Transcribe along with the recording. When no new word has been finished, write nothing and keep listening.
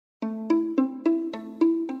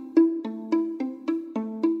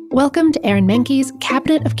Welcome to Aaron Mahnke's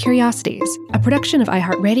Cabinet of Curiosities, a production of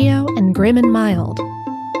iHeartRadio and Grim and Mild.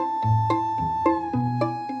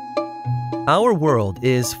 Our world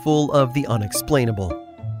is full of the unexplainable.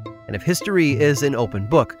 And if history is an open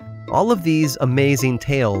book, all of these amazing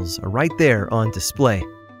tales are right there on display,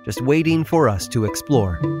 just waiting for us to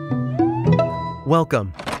explore.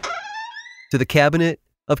 Welcome to the Cabinet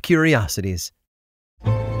of Curiosities.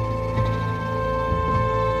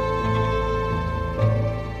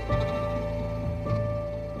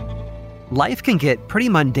 Life can get pretty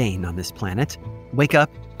mundane on this planet. Wake up,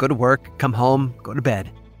 go to work, come home, go to bed.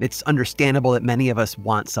 It's understandable that many of us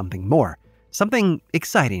want something more, something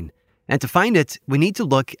exciting. And to find it, we need to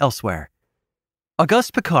look elsewhere.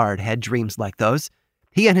 Auguste Piccard had dreams like those.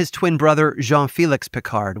 He and his twin brother, Jean-Félix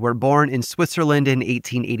Piccard, were born in Switzerland in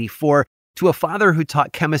 1884 to a father who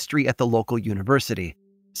taught chemistry at the local university.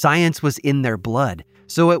 Science was in their blood,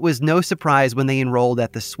 so it was no surprise when they enrolled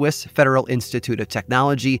at the Swiss Federal Institute of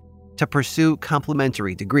Technology to pursue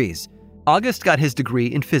complementary degrees. Auguste got his degree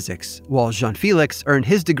in physics, while Jean-Félix earned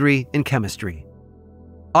his degree in chemistry.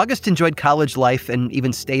 Auguste enjoyed college life and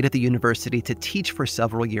even stayed at the university to teach for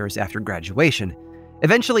several years after graduation.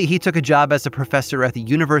 Eventually, he took a job as a professor at the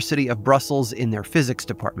University of Brussels in their physics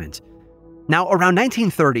department. Now, around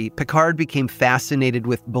 1930, Piccard became fascinated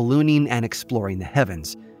with ballooning and exploring the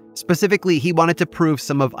heavens. Specifically, he wanted to prove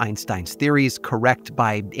some of Einstein's theories correct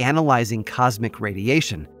by analyzing cosmic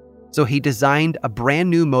radiation. So he designed a brand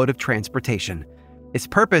new mode of transportation. Its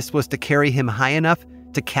purpose was to carry him high enough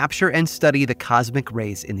to capture and study the cosmic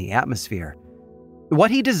rays in the atmosphere.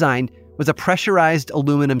 What he designed was a pressurized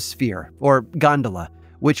aluminum sphere, or gondola,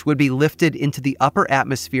 which would be lifted into the upper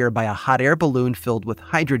atmosphere by a hot air balloon filled with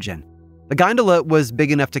hydrogen. The gondola was big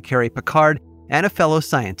enough to carry Piccard and a fellow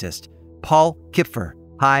scientist, Paul Kupfer,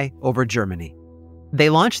 high over Germany. They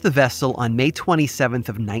launched the vessel on May 27th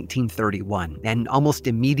of 1931 and almost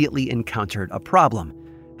immediately encountered a problem.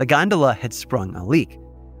 The gondola had sprung a leak.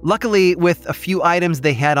 Luckily, with a few items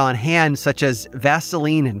they had on hand, such as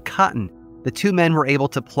Vaseline and cotton, the two men were able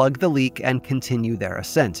to plug the leak and continue their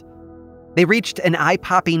ascent. They reached an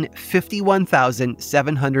eye-popping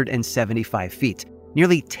 51,775 feet,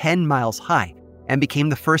 nearly 10 miles high, and became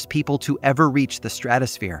the first people to ever reach the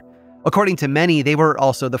stratosphere. According to many, they were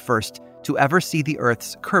also the first to ever see the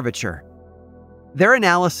Earth's curvature. Their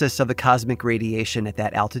analysis of the cosmic radiation at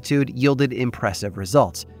that altitude yielded impressive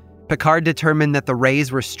results. Piccard determined that the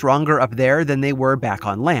rays were stronger up there than they were back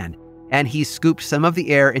on land, and he scooped some of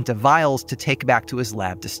the air into vials to take back to his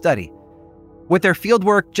lab to study. With their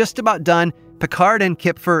fieldwork just about done, Piccard and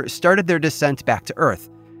Kupfer started their descent back to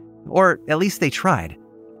Earth. Or at least they tried.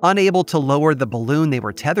 Unable to lower the balloon they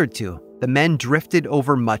were tethered to, the men drifted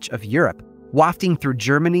over much of Europe, wafting through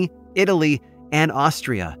Germany, Italy, and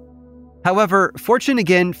Austria. However, fortune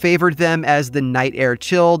again favored them as the night air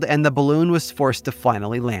chilled and the balloon was forced to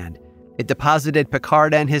finally land. It deposited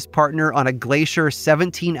Piccard and his partner on a glacier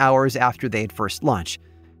 17 hours after they had first launched.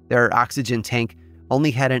 Their oxygen tank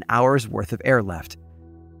only had an hour's worth of air left.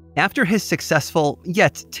 After his successful,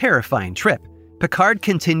 yet terrifying trip, Piccard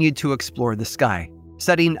continued to explore the sky,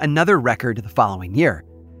 setting another record the following year.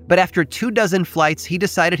 But after 24 flights, he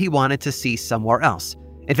decided he wanted to see somewhere else.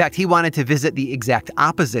 In fact, he wanted to visit the exact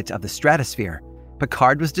opposite of the stratosphere.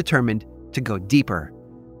 Piccard was determined to go deeper.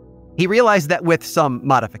 He realized that with some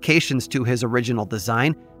modifications to his original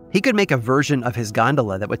design, he could make a version of his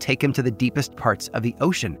gondola that would take him to the deepest parts of the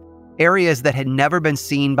ocean, areas that had never been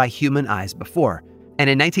seen by human eyes before. And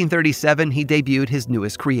in 1937, he debuted his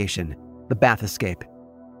newest creation, the Bathyscaphe.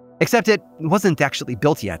 Except it wasn't actually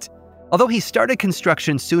built yet. Although he started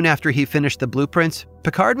construction soon after he finished the blueprints,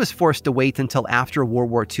 Piccard was forced to wait until after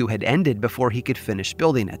World War II had ended before he could finish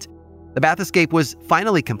building it. The Bathyscaphe was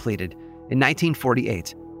finally completed in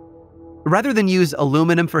 1948. Rather than use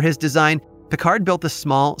aluminum for his design, Piccard built a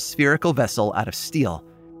small spherical vessel out of steel.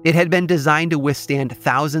 It had been designed to withstand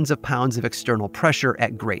thousands of pounds of external pressure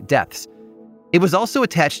at great depths. It was also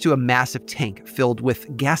attached to a massive tank filled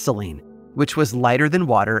with gasoline, which was lighter than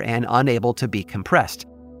water and unable to be compressed.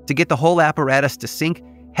 To get the whole apparatus to sink,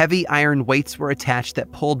 heavy iron weights were attached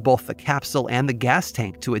that pulled both the capsule and the gas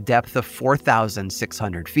tank to a depth of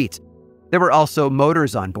 4,600 feet. There were also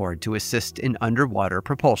motors on board to assist in underwater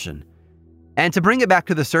propulsion. And to bring it back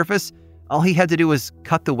to the surface, all he had to do was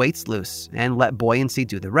cut the weights loose and let buoyancy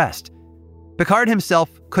do the rest. Piccard himself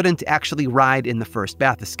couldn't actually ride in the first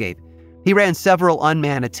Bathyscaphe. He ran several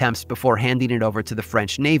unmanned attempts before handing it over to the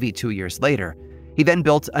French Navy 2 years later. He then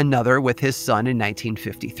built another with his son in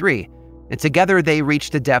 1953, and together they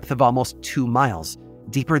reached a depth of almost 2 miles,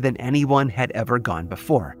 deeper than anyone had ever gone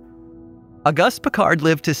before. Auguste Piccard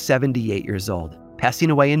lived to 78 years old. passing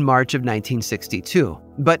away in March of 1962.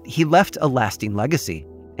 But he left a lasting legacy,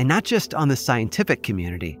 and not just on the scientific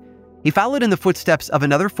community. He followed in the footsteps of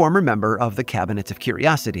another former member of the Cabinet of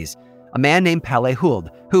Curiosities, a man named Palais Hould,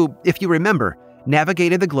 who, if you remember,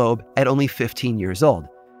 navigated the globe at only 15 years old.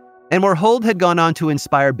 And where Hould had gone on to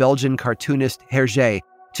inspire Belgian cartoonist Hergé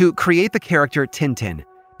to create the character Tintin,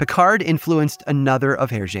 Picard influenced another of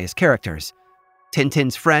Hergé's characters,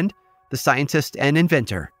 Tintin's friend, the scientist and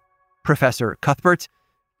inventor, Professor Cuthbert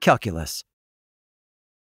Calculus.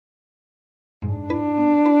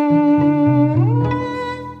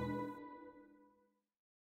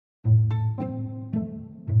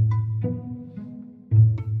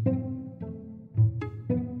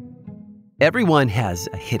 Everyone has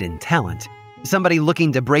a hidden talent. Somebody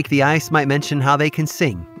looking to break the ice might mention how they can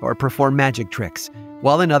sing or perform magic tricks,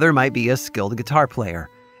 while another might be a skilled guitar player.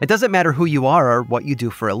 It doesn't matter who you are or what you do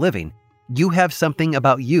for a living. You have something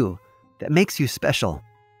about you that makes you special.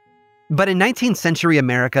 But in 19th century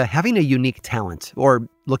America, having a unique talent, or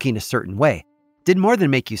looking a certain way, did more than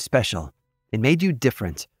make you special. It made you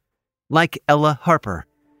different. Like Ella Harper.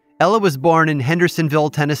 Ella was born in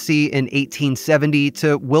Hendersonville, Tennessee in 1870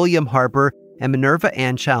 to William Harper and Minerva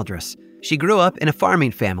Ann Childress. She grew up in a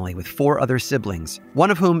farming family with 4 other siblings,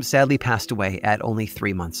 one of whom sadly passed away at only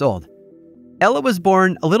 3 months old. Ella was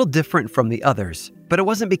born a little different from the others, but it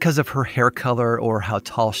wasn't because of her hair color or how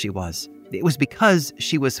tall she was. It was because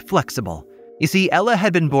she was flexible. You see, Ella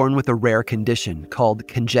had been born with a rare condition called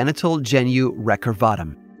congenital genu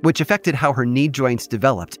recurvatum, which affected how her knee joints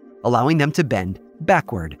developed, allowing them to bend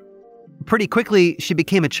backward. Pretty quickly, she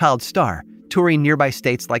became a child star, touring nearby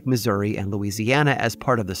states like Missouri and Louisiana as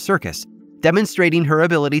part of the circus, demonstrating her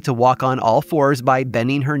ability to walk on all fours by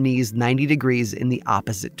bending her knees 90 degrees in the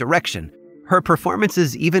opposite direction. Her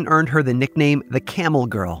performances even earned her the nickname the Camel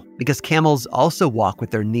Girl, because camels also walk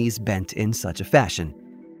with their knees bent in such a fashion.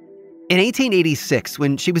 In 1886,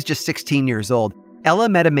 when she was just 16 years old, Ella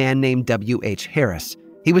met a man named W.H. Harris.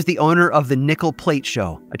 He was the owner of the Nickel Plate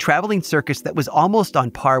Show, a traveling circus that was almost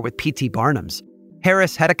on par with P.T. Barnum's.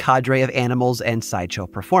 Harris had a cadre of animals and sideshow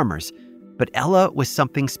performers, but Ella was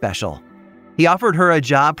something special. He offered her a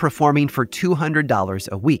job performing for $200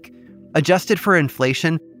 a week. Adjusted for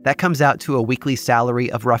inflation, that comes out to a weekly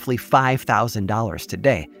salary of roughly $5,000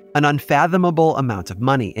 today, an unfathomable amount of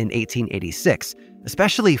money in 1886,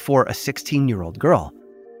 especially for a 16-year-old girl.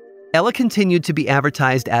 Ella continued to be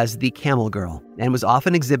advertised as the Camel Girl and was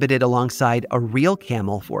often exhibited alongside a real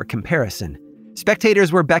camel for comparison.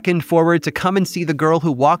 Spectators were beckoned forward to come and see the girl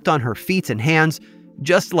who walked on her feet and hands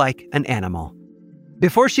just like an animal.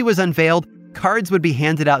 Before she was unveiled, cards would be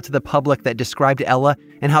handed out to the public that described Ella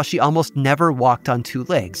and how she almost never walked on 2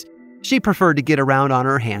 legs. She preferred to get around on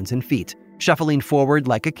her hands and feet, shuffling forward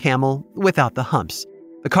like a camel without the humps.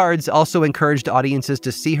 The cards also encouraged audiences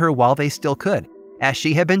to see her while they still could, as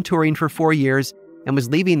she had been touring for 4 years and was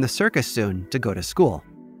leaving the circus soon to go to school.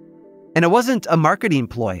 And it wasn't a marketing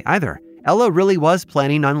ploy either. Ella really was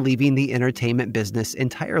planning on leaving the entertainment business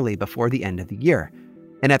entirely before the end of the year.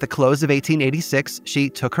 And at the close of 1886, she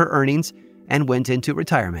took her earnings and went into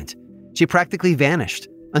retirement. She practically vanished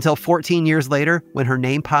until 14 years later when her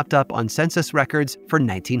name popped up on census records for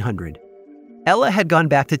 1900. Ella had gone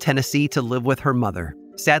back to Tennessee to live with her mother.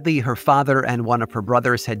 Sadly, her father and one of her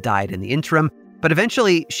brothers had died in the interim, but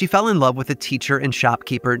eventually she fell in love with a teacher and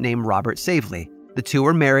shopkeeper named Robert Savely. The two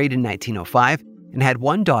were married in 1905 and had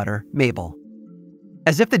one daughter, Mabel.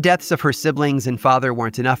 As if the deaths of her siblings and father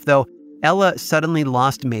weren't enough, though, Ella suddenly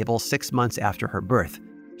lost Mabel 6 months after her birth.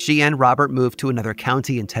 She and Robert moved to another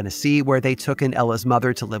county in Tennessee where they took in Ella's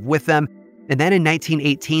mother to live with them, and then in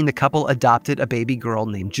 1918 the couple adopted a baby girl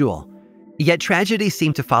named Jewel. Yet tragedy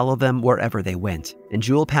seemed to follow them wherever they went, and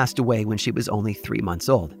Jewel passed away when she was only 3 months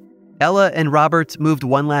old. Ella and Robert moved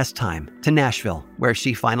one last time to Nashville, where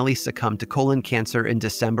she finally succumbed to colon cancer in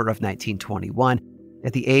December of 1921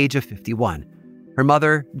 at the age of 51. Her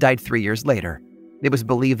mother died 3 years later. It was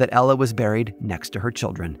believed that Ella was buried next to her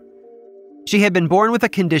children. She had been born with a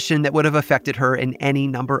condition that would have affected her in any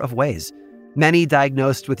number of ways. Many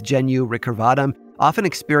diagnosed with genu recurvatum often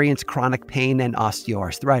experience chronic pain and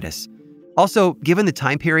osteoarthritis. Also, given the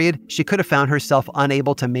time period, she could have found herself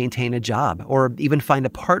unable to maintain a job or even find a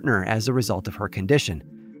partner as a result of her condition.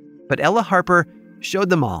 But Ella Harper showed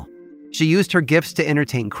them all. She used her gifts to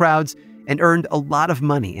entertain crowds and earned a lot of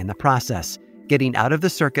money in the process, getting out of the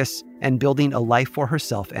circus and building a life for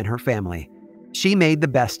herself and her family. She made the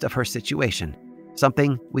best of her situation,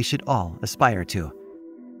 something we should all aspire to.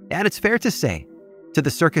 And it's fair to say, to the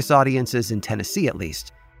circus audiences in Tennessee at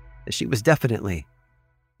least, that she was definitely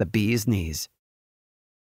the bee's knees.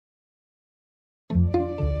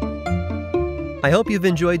 I hope you've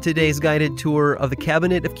enjoyed today's guided tour of the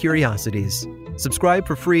Cabinet of Curiosities. Subscribe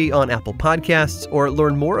for free on Apple Podcasts or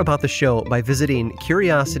learn more about the show by visiting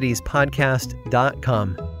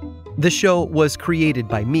curiositiespodcast.com. This show was created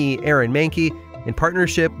by me, Aaron Mahnke, in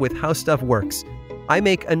partnership with How Stuff Works. I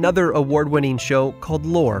make another award-winning show called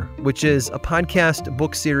Lore, which is a podcast,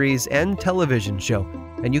 book series, and television show,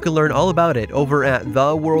 and you can learn all about it over at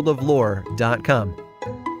theworldoflore.com.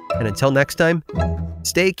 And until next time,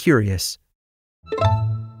 stay curious.